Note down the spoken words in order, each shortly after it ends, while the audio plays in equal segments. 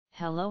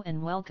Hello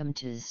and welcome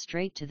to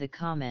Straight to the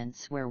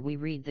Comments, where we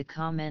read the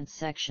comments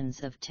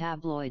sections of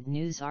tabloid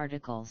news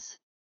articles.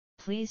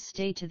 Please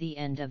stay to the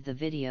end of the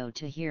video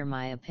to hear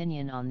my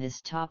opinion on this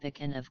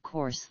topic, and of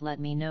course let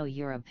me know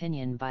your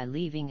opinion by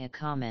leaving a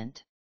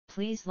comment.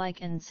 Please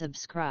like and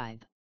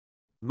subscribe.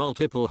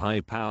 Multiple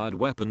high-powered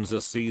weapons are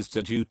seized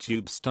at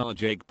YouTube star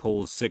Jake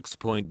Paul's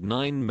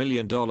 $6.9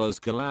 million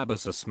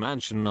Calabasas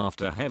mansion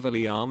after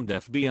heavily armed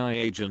FBI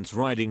agents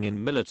riding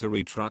in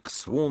military trucks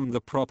swarmed the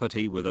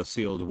property with a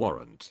sealed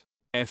warrant.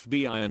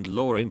 FBI and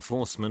law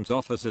enforcement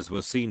officers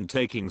were seen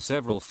taking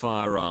several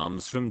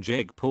firearms from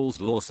Jake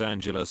Paul's Los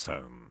Angeles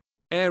home.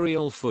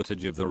 Aerial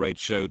footage of the raid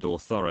showed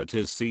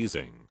authorities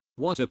seizing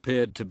what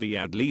appeared to be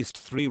at least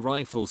 3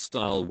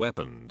 rifle-style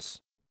weapons.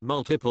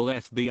 Multiple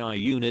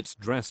FBI units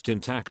dressed in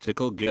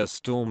tactical gear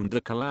stormed the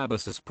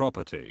Calabasas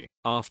property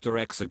after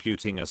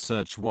executing a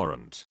search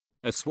warrant.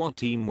 A SWAT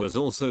team was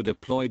also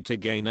deployed to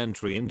gain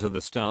entry into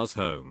the star's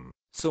home,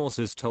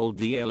 sources told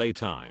the LA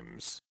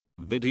Times.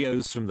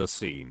 Videos from the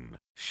scene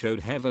showed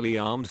heavily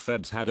armed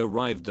feds had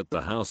arrived at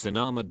the house in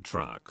armored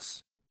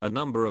trucks. A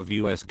number of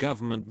US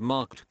government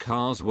marked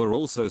cars were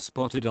also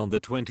spotted on the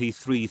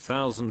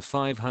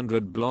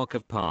 23,500 block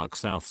of Park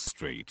South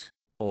Street.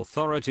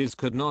 Authorities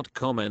could not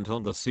comment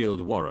on the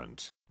sealed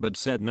warrant, but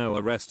said no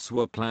arrests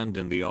were planned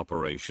in the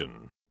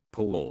operation.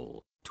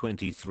 Paul,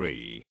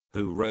 23,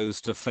 who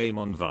rose to fame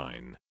on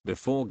Vine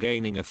before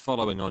gaining a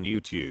following on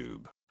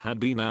YouTube, had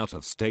been out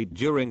of state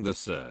during the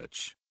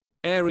search.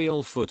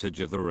 Aerial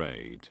footage of the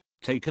raid,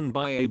 taken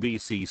by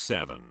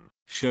ABC7,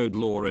 showed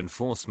law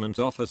enforcement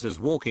officers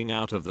walking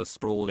out of the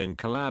sprawling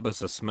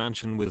Calabasas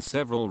mansion with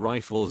several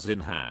rifles in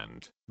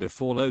hand,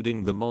 before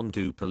loading them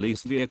onto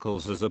police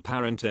vehicles as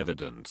apparent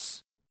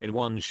evidence. In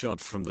one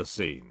shot from the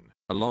scene,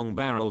 a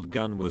long-barreled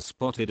gun was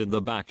spotted in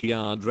the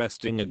backyard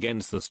resting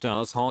against the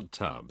star's hot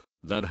tub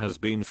that has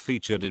been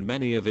featured in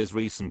many of his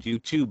recent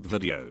YouTube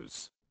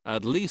videos.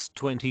 At least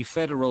 20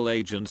 federal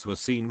agents were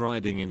seen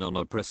riding in on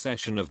a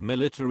procession of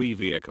military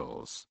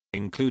vehicles,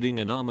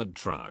 including an armored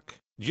truck,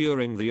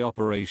 during the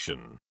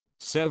operation.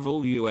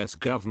 Several US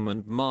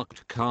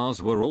government-marked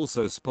cars were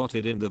also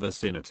spotted in the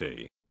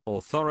vicinity.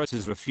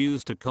 Authorities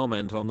refused to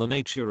comment on the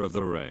nature of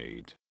the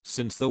raid,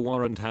 since the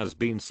warrant has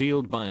been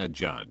sealed by a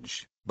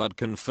judge, but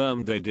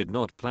confirmed they did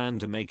not plan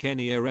to make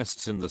any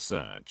arrests in the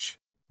search.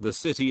 The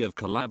city of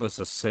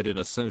Calabasas said in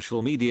a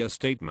social media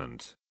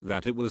statement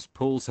that it was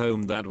Paul's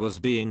home that was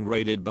being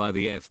raided by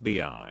the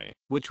FBI,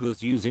 which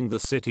was using the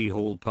City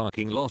Hall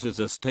parking lot as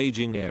a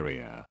staging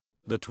area.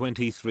 The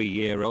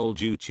 23-year-old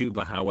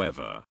YouTuber,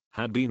 however,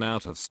 had been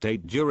out of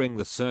state during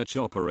the search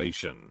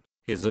operation.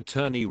 His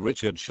attorney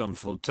Richard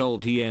Schoenfeld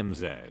told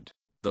TMZ.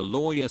 The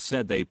lawyer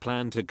said they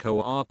plan to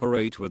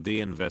cooperate with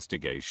the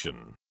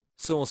investigation.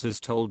 Sources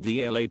told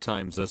the LA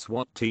Times a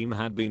SWAT team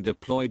had been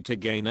deployed to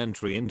gain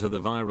entry into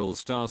the viral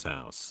star's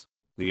house.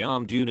 The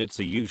armed units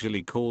are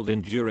usually called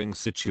in during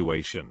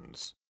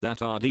situations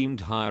that are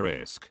deemed high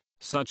risk,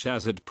 such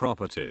as at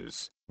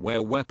properties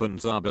where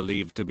weapons are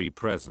believed to be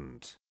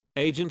present.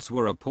 Agents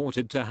were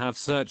reported to have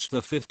searched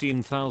the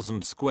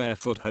 15,000 square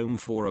foot home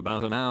for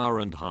about an hour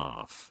and a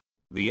half.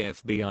 The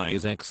FBI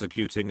is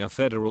executing a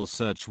federal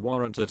search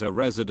warrant at a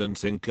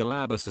residence in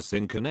Calabasas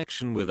in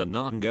connection with an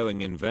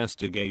ongoing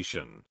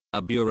investigation,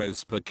 a bureau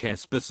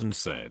spokesperson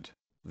said.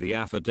 The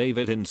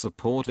affidavit in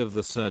support of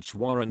the search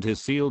warrant is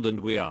sealed and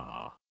we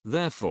are,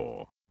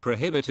 therefore,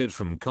 prohibited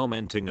from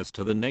commenting as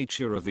to the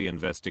nature of the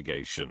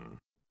investigation.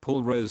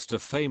 Paul rose to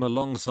fame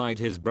alongside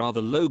his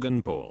brother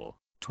Logan Paul,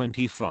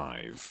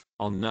 25,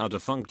 on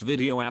now-defunct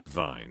video app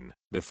Vine,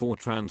 before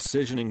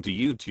transitioning to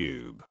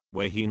YouTube,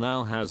 where he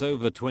now has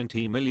over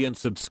 20 million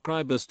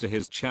subscribers to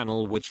his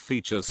channel, which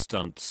features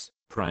stunts,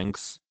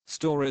 pranks,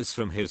 stories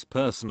from his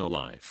personal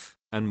life,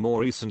 and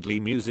more recently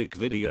music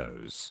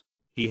videos.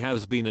 He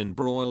has been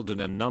embroiled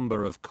in a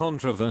number of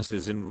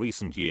controversies in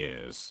recent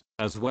years,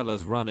 as well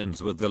as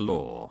run-ins with the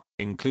law,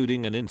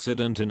 including an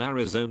incident in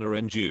Arizona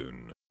in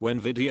June, when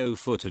video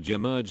footage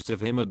emerged of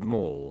him at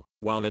mall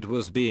while it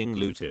was being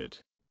looted.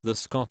 The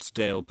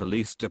Scottsdale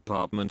Police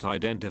Department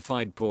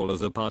identified Paul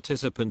as a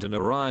participant in a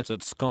riot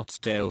at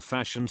Scottsdale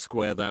Fashion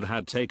Square that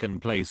had taken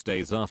place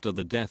days after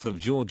the death of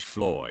George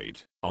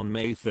Floyd, on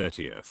May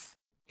 30th.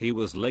 He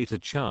was later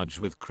charged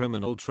with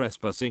criminal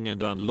trespassing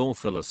and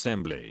unlawful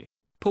assembly.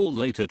 Paul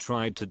later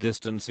tried to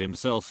distance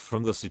himself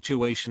from the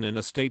situation in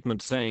a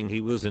statement, saying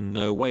he was in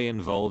no way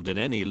involved in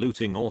any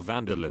looting or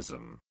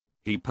vandalism.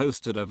 He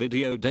posted a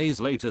video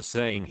days later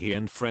saying he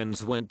and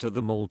friends went to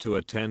the mall to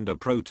attend a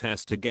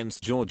protest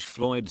against George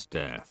Floyd's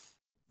death.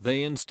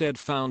 They instead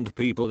found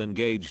people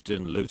engaged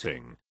in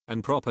looting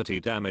and property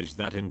damage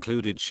that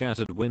included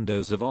shattered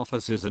windows of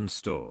offices and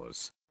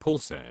stores, Paul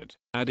said,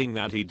 adding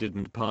that he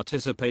didn't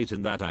participate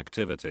in that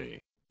activity.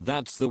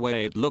 That's the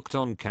way it looked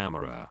on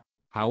camera.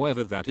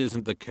 However, that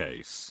isn't the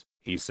case,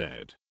 he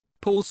said.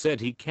 Paul said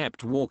he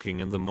kept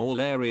walking in the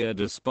mall area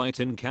despite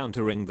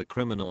encountering the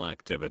criminal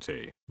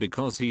activity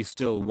because he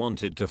still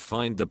wanted to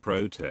find the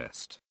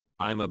protest.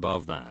 I'm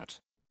above that.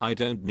 I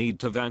don't need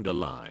to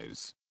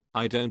vandalize.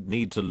 I don't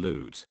need to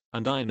loot,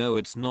 and I know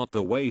it's not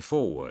the way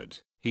forward,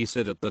 he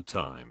said at the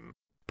time.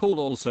 Paul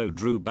also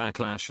drew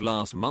backlash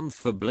last month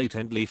for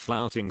blatantly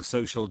flouting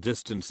social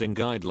distancing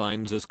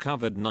guidelines as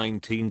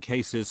COVID-19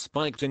 cases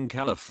spiked in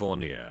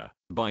California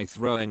by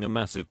throwing a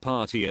massive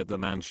party at the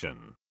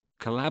mansion.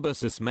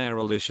 Calabasas Mayor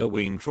Alicia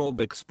Weintraub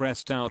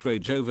expressed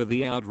outrage over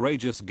the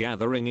outrageous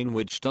gathering in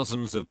which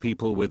dozens of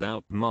people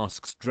without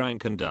masks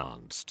drank and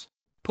danced.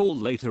 Paul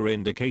later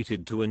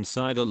indicated to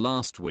Insider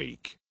last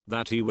week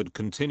that he would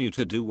continue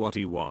to do what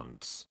he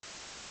wants.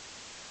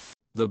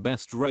 The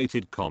best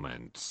rated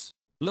comments.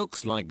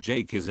 Looks like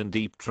Jake is in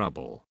deep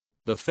trouble.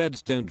 The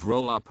feds don't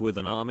roll up with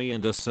an army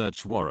and a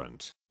search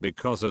warrant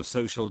because of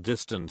social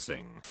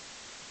distancing.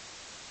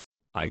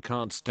 I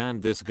can't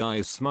stand this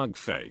guy's smug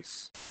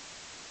face.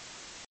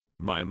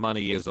 My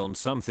money is on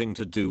something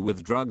to do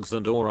with drugs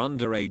and or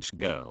underage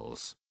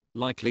girls.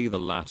 Likely the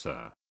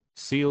latter.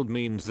 Sealed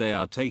means they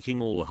are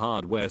taking all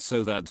hardware,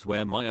 so that's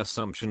where my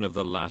assumption of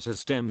the latter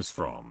stems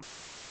from.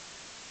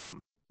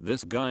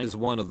 This guy's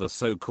one of the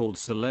so-called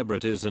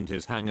celebrities and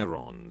his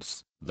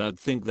hanger-ons that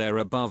think they're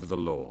above the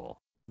law.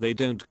 They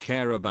don't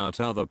care about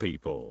other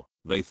people.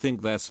 They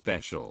think they're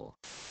special.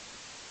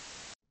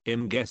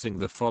 I'm guessing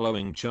the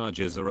following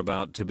charges are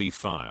about to be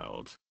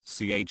filed: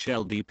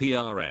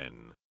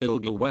 CHLDPRN,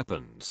 illegal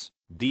weapons,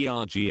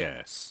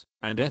 DRGS,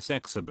 and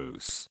sex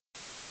abuse.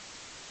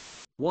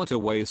 What a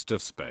waste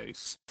of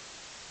space.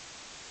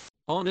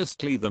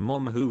 Honestly, the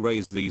mom who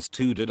raised these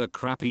two did a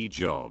crappy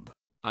job.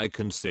 I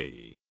can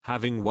see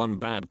having one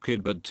bad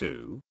kid, but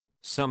two,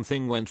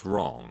 something went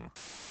wrong.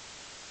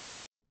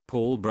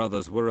 Paul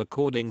brothers were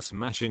recording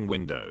smashing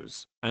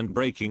windows and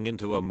breaking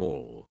into a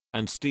mall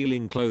and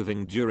stealing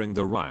clothing during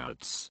the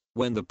riots.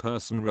 When the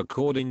person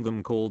recording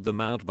them called them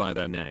out by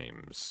their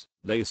names,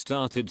 they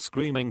started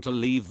screaming to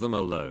leave them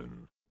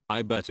alone.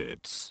 I bet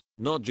it's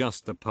not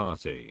just the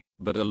party,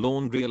 but a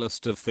laundry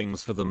list of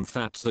things for them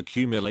that's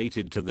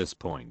accumulated to this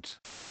point.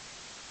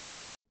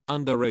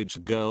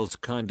 Underage girls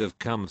kind of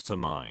comes to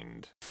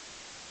mind.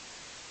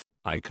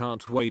 I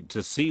can't wait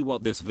to see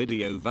what this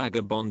video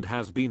vagabond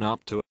has been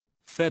up to.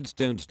 Feds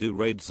don't do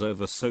raids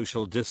over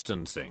social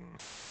distancing.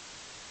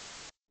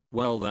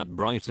 Well, that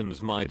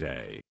brightens my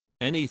day.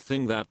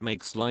 Anything that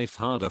makes life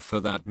harder for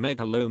that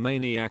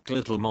megalomaniac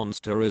little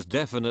monster is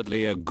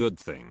definitely a good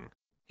thing.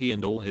 He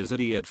and all his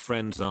idiot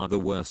friends are the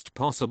worst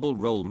possible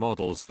role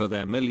models for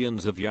their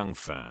millions of young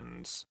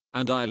fans,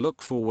 and I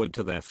look forward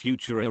to their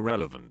future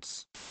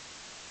irrelevance.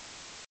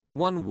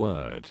 One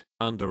word: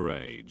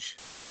 underage.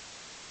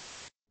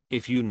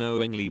 If you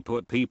knowingly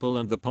put people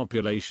and the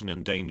population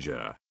in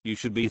danger, you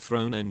should be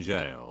thrown in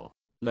jail.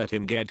 Let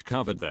him get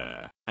covered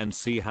there and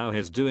see how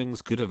his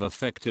doings could have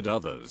affected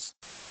others.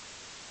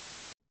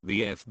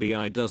 The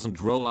FBI doesn't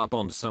roll up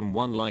on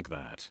someone like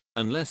that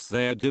unless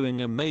they're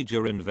doing a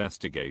major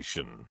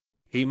investigation.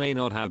 He may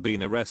not have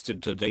been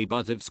arrested today,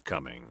 but it's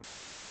coming.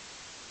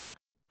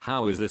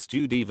 How is this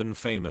dude even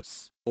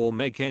famous or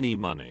make any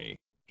money?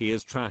 He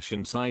is trash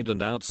inside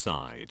and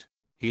outside.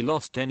 He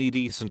lost any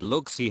decent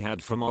looks he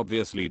had from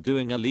obviously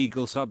doing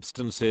illegal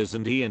substances,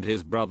 and he and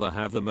his brother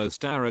have the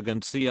most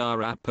arrogant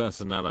CR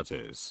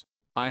personalities.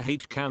 I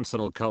hate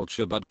cancel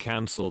culture, but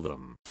cancel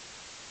them.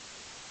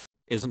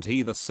 Isn't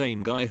he the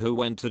same guy who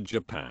went to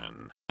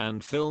Japan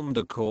and filmed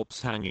a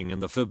corpse hanging in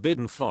the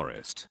Forbidden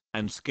Forest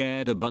and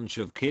scared a bunch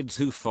of kids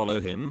who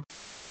follow him?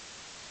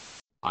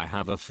 I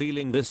have a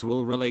feeling this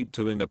will relate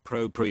to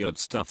inappropriate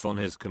stuff on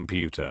his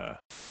computer.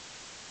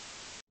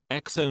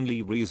 X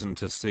only reason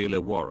to seal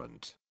a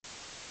warrant.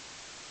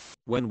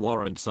 When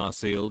warrants are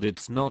sealed,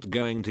 it's not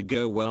going to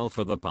go well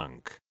for the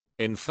punk.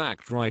 In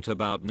fact, right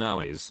about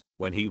now is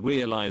when he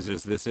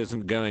realizes this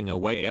isn't going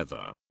away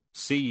either.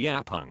 See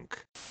ya,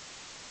 punk.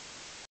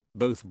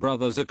 Both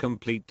brothers are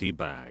complete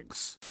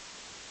D-bags.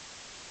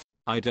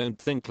 I don't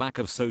think lack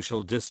of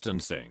social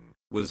distancing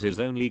was his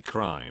only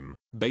crime,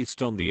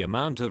 based on the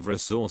amount of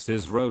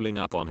resources rolling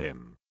up on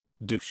him.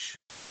 Douche.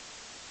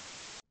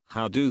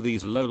 How do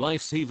these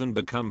lowlifes even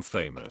become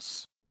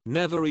famous?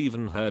 Never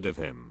even heard of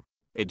him.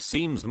 It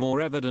seems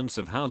more evidence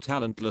of how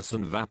talentless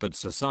and vapid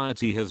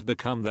society has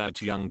become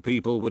that young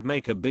people would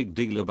make a big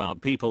deal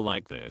about people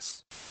like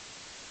this.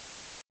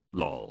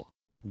 Lol.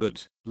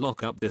 But,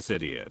 lock up this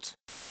idiot.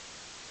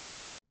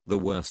 The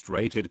worst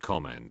rated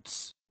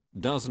comments.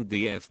 Doesn't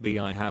the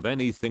FBI have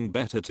anything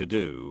better to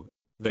do?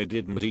 They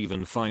didn't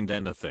even find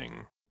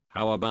anything.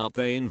 How about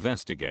they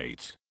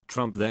investigate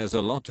Trump? There's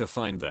a lot to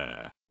find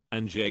there.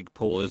 And Jake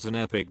Paul is an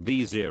epic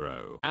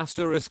D0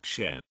 asterisk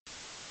shen.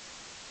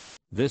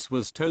 This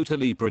was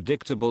totally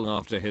predictable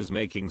after his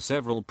making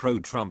several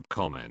pro-Trump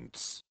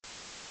comments.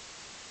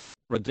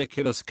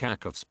 Ridiculous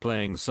cacos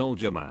playing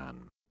Soldier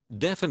Man.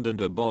 Defund and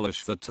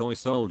abolish the toy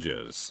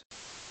soldiers.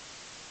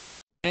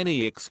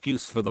 Any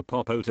excuse for the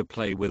popo to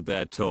play with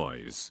their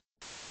toys.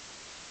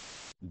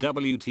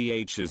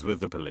 WTH is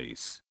with the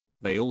police.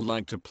 They all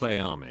like to play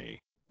army.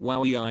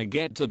 Wowie, I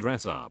get to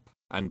dress up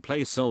and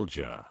play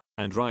soldier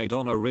and ride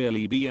on a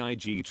really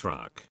big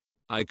truck.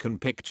 I can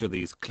picture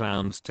these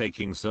clowns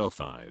taking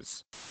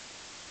selfies.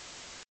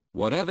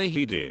 Whatever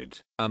he did,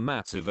 a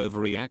massive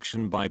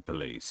overreaction by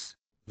police.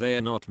 They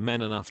are not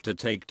men enough to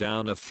take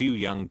down a few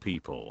young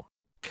people.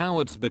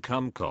 Cowards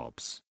become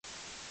cops.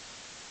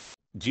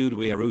 Dude,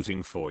 we are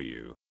rooting for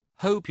you.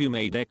 Hope you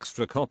made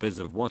extra copies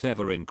of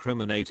whatever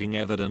incriminating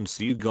evidence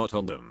you got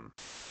on them.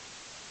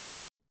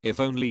 If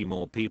only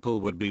more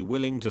people would be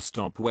willing to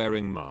stop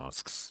wearing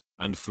masks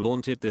and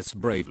flaunt it this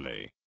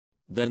bravely,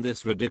 then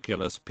this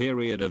ridiculous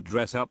period of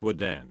dress up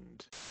would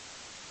end.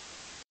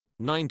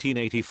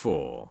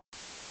 1984.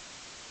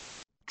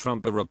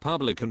 Trump, a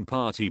Republican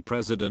Party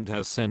president,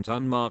 has sent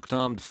unmarked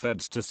armed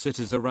feds to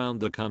cities around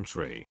the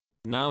country.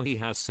 Now he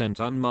has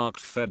sent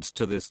unmarked feds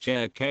to this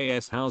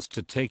JKS house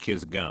to take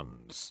his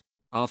guns.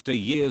 After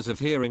years of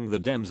hearing the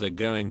Dems are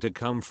going to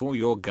come for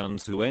your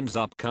guns, who ends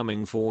up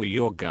coming for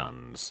your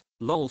guns?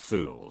 Lol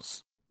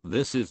fools.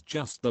 This is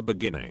just the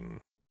beginning.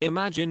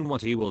 Imagine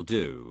what he will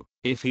do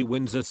if he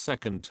wins a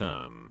second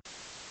term.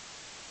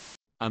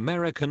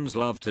 Americans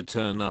love to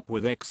turn up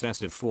with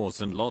excessive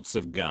force and lots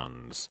of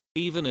guns,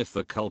 even if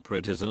the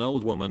culprit is an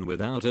old woman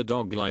without a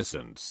dog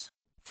license.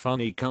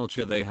 Funny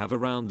culture they have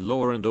around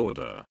law and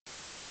order.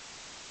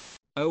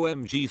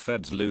 OMG,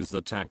 feds, lose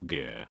the tack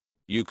gear.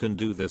 You can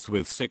do this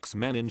with 6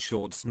 men in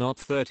shorts, not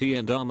 30,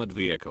 and armored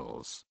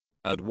vehicles.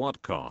 At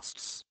what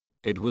costs?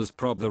 It was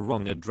the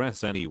wrong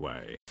address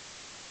anyway.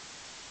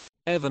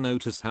 Ever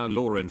notice how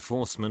law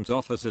enforcement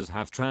officers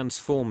have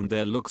transformed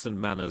their looks and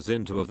manners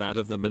into that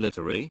of the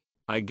military?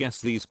 I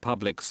guess these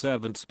public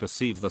servants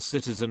perceive the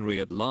citizenry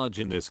at large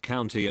in this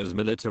county as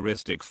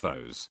militaristic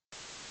foes.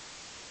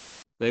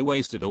 They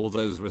wasted all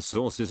those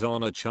resources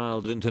on a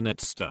child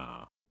internet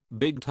star.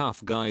 Big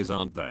tough guys,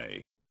 aren't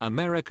they?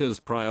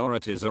 America's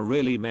priorities are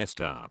really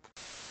messed up.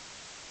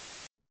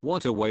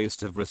 What a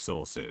waste of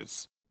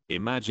resources.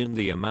 Imagine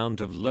the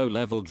amount of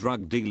low-level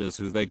drug dealers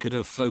who they could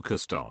have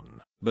focused on,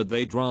 but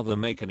they'd rather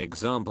make an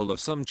example of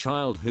some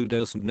child who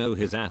doesn't know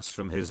his ass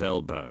from his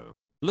elbow.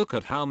 Look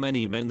at how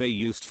many men they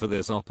used for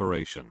this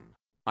operation.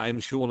 I'm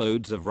sure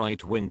loads of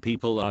right-wing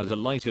people are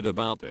delighted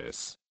about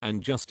this,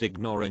 and just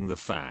ignoring the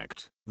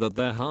fact that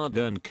their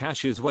hard-earned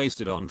cash is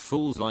wasted on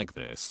fools like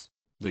this.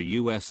 The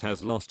US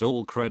has lost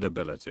all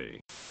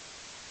credibility.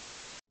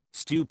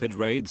 Stupid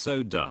raid,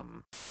 so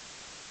dumb.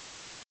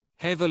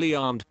 Heavily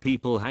armed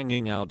people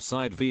hanging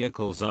outside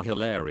vehicles are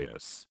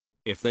hilarious.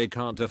 If they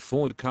can't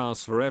afford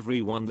cars for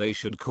everyone, they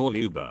should call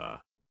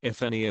Uber.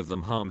 If any of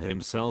them harm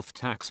himself,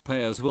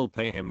 taxpayers will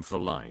pay him for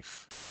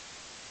life.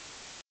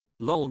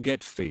 Lol,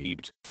 get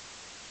feed.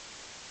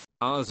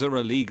 Ours are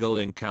illegal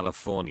in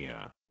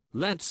California.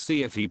 Let's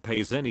see if he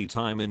pays any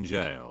time in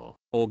jail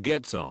or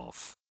gets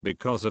off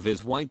because of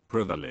his white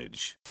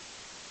privilege.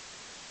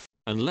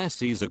 Unless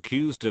he's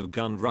accused of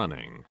gun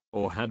running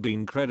or had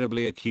been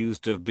credibly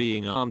accused of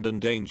being armed and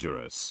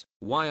dangerous.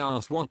 Why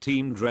are SWAT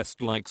team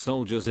dressed like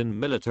soldiers in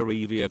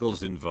military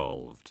vehicles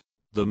involved?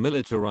 The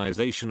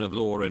militarization of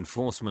law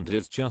enforcement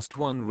is just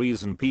one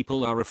reason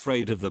people are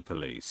afraid of the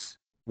police.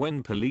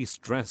 When police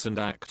dress and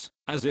act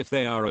as if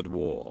they are at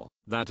war,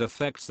 that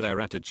affects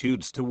their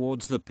attitudes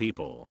towards the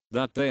people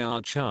that they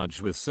are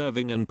charged with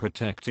serving and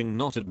protecting,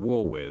 not at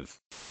war with.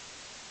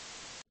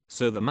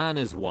 So the man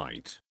is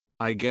white.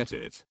 I get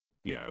it.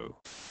 Yo.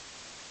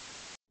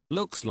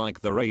 Looks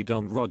like the raid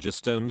on Roger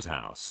Stone's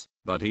house,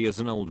 but he is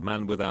an old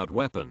man without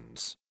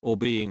weapons, or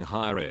being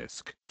high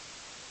risk.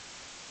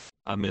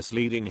 A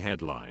misleading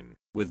headline,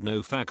 with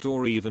no fact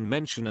or even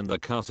mention in the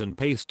cut and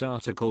paste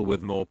article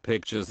with more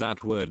pictures than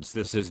words.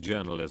 This is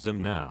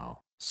journalism now.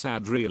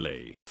 Sad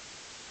really.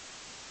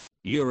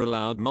 You're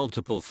allowed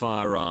multiple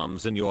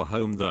firearms in your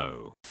home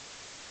though.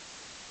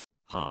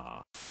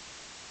 Ha.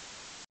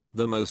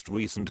 The most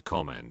recent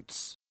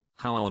comments.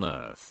 How on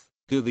earth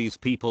do these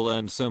people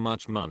earn so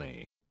much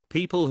money?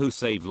 People who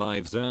save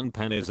lives earn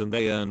pennies and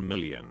they earn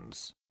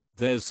millions.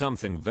 There's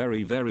something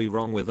very, very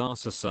wrong with our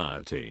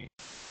society.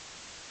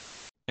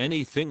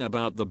 Anything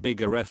about the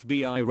bigger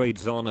FBI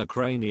raids on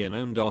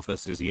Ukrainian-owned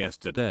offices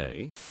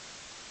yesterday?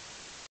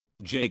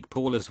 Jake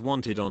Paul is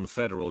wanted on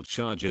federal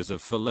charges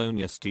of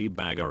felonious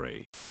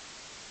teabaggery.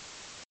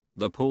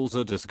 The Pauls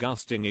are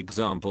disgusting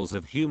examples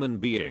of human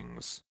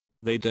beings.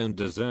 They don't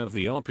deserve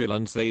the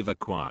opulence they've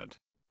acquired.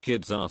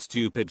 Kids are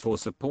stupid for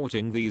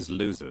supporting these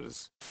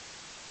losers.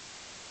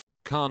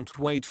 Can't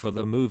wait for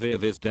the movie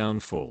of his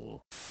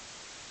downfall.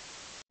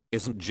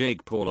 Isn't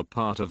Jake Paul a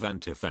part of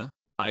Antifa?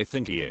 I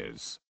think he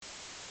is.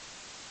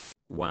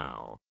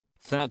 Wow.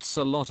 That's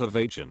a lot of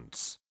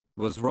agents.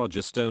 Was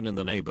Roger Stone in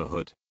the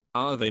neighborhood?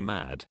 Are they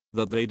mad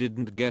that they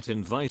didn't get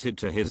invited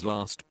to his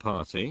last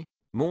party?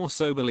 More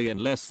soberly,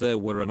 unless there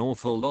were an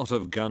awful lot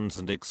of guns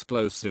and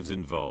explosives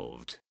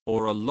involved,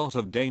 or a lot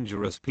of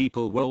dangerous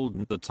people,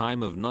 wouldn't the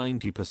time of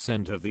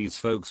 90% of these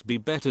folks be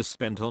better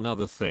spent on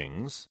other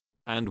things?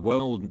 And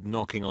wouldn't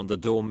knocking on the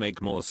door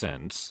make more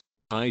sense?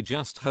 I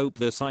just hope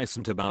this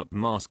isn't about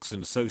masks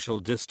and social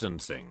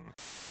distancing.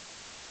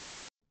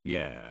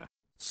 Yeah.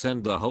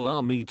 Send the whole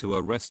army to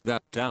arrest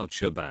that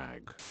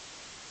douchebag.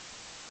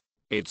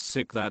 It's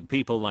sick that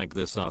people like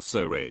this are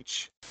so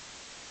rich.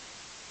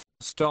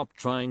 Stop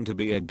trying to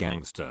be a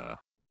gangster.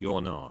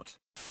 You're not.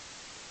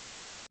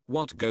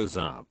 What goes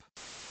up?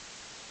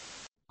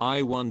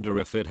 I wonder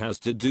if it has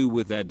to do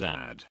with their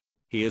dad.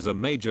 He is a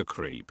major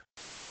creep.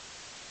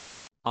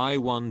 I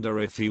wonder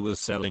if he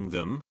was selling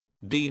them.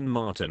 Dean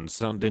Martin's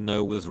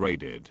Sundino was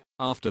raided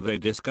after they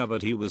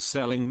discovered he was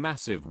selling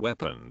massive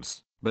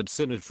weapons, but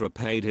Sinatra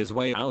paid his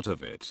way out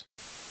of it.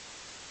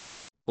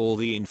 All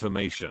the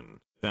information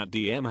that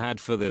DM had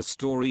for this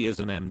story is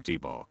an empty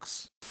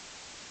box.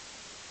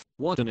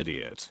 What an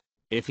idiot.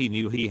 If he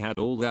knew he had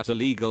all that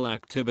illegal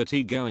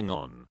activity going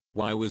on,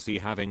 why was he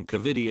having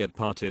covidiot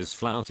parties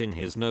flouting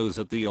his nose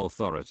at the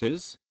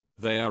authorities?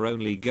 They are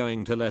only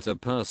going to let a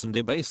person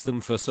debase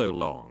them for so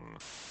long.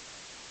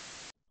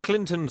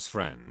 Clinton's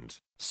friend,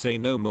 say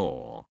no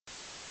more.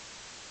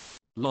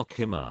 Lock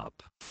him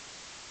up.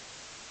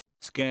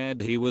 Scared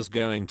he was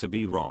going to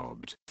be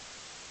robbed.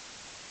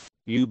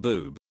 You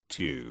boob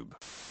tube.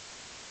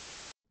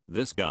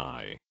 This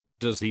guy,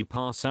 does he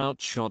pass out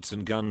shots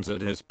and guns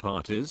at his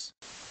parties?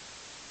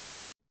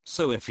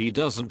 So if he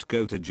doesn't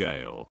go to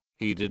jail,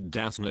 he did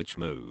that snitch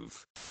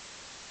move.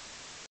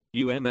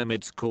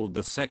 It's called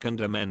the Second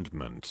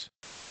Amendment.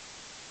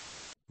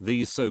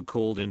 These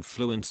so-called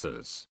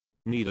influencers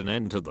need an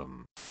end to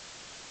them.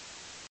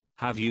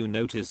 Have you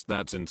noticed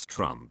that since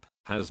Trump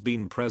has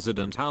been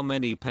president, how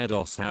many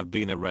pedos have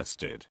been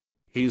arrested?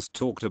 He's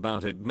talked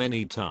about it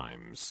many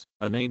times,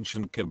 an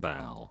ancient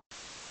cabal.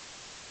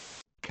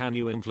 Can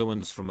you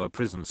influence from a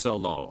prison cell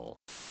lol?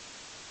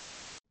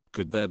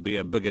 Could there be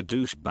a bigger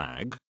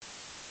douchebag?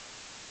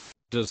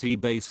 Does he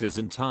base his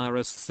entire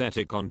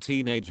aesthetic on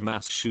teenage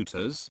mass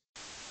shooters?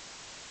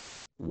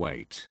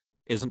 Wait,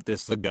 isn't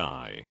this the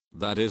guy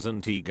that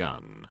isn't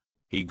Gun?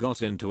 He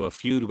got into a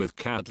feud with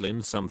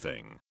Caitlyn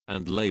something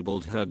and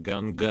labeled her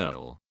gun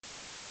girl.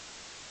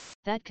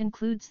 That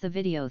concludes the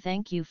video.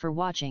 Thank you for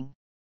watching.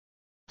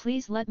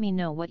 Please let me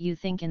know what you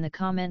think in the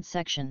comment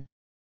section.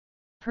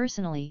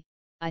 Personally,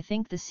 I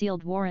think the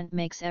sealed warrant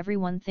makes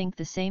everyone think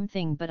the same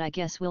thing, but I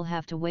guess we'll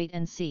have to wait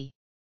and see.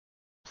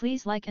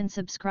 Please like and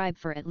subscribe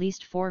for at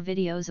least 4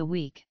 videos a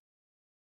week.